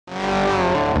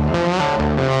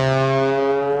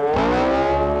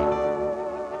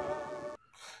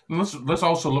Let's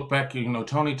also look back.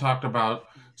 Tony talked about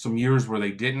some years where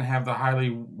they didn't have the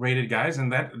highly rated guys,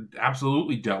 and that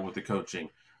absolutely dealt with the coaching.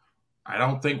 I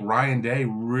don't think Ryan Day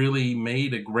really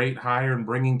made a great hire in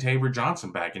bringing Tabor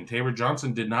Johnson back, and Tabor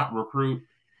Johnson did not recruit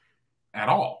at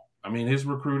all. I mean, his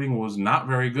recruiting was not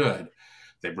very good.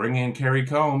 They bring in Kerry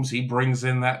Combs. He brings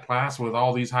in that class with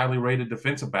all these highly rated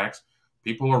defensive backs.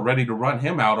 People are ready to run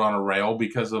him out on a rail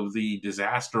because of the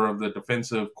disaster of the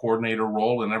defensive coordinator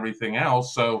role and everything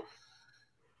else. So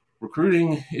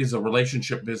recruiting is a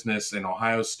relationship business, and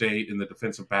Ohio State in the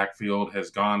defensive backfield has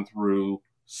gone through,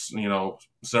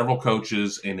 several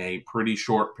coaches in a pretty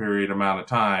short period amount of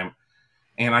time.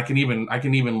 And I can even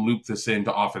loop this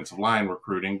into offensive line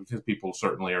recruiting, because people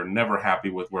certainly are never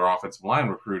happy with where offensive line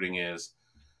recruiting is.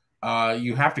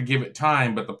 You have to give it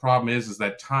time, but the problem is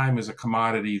that time is a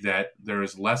commodity that there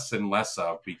is less and less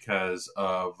of because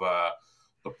of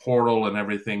the portal and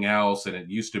everything else. And it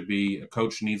used to be a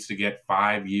coach needs to get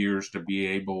 5 years to be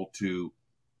able to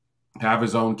have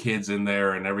his own kids in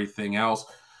there and everything else.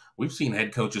 We've seen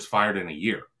head coaches fired in a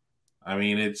year. A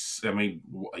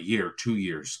year, 2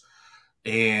 years.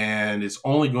 And it's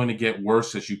only going to get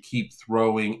worse as you keep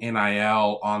throwing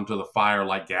NIL onto the fire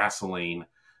like gasoline.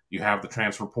 You have the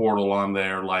transfer portal on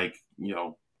there like,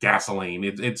 gasoline.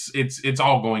 It's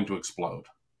all going to explode.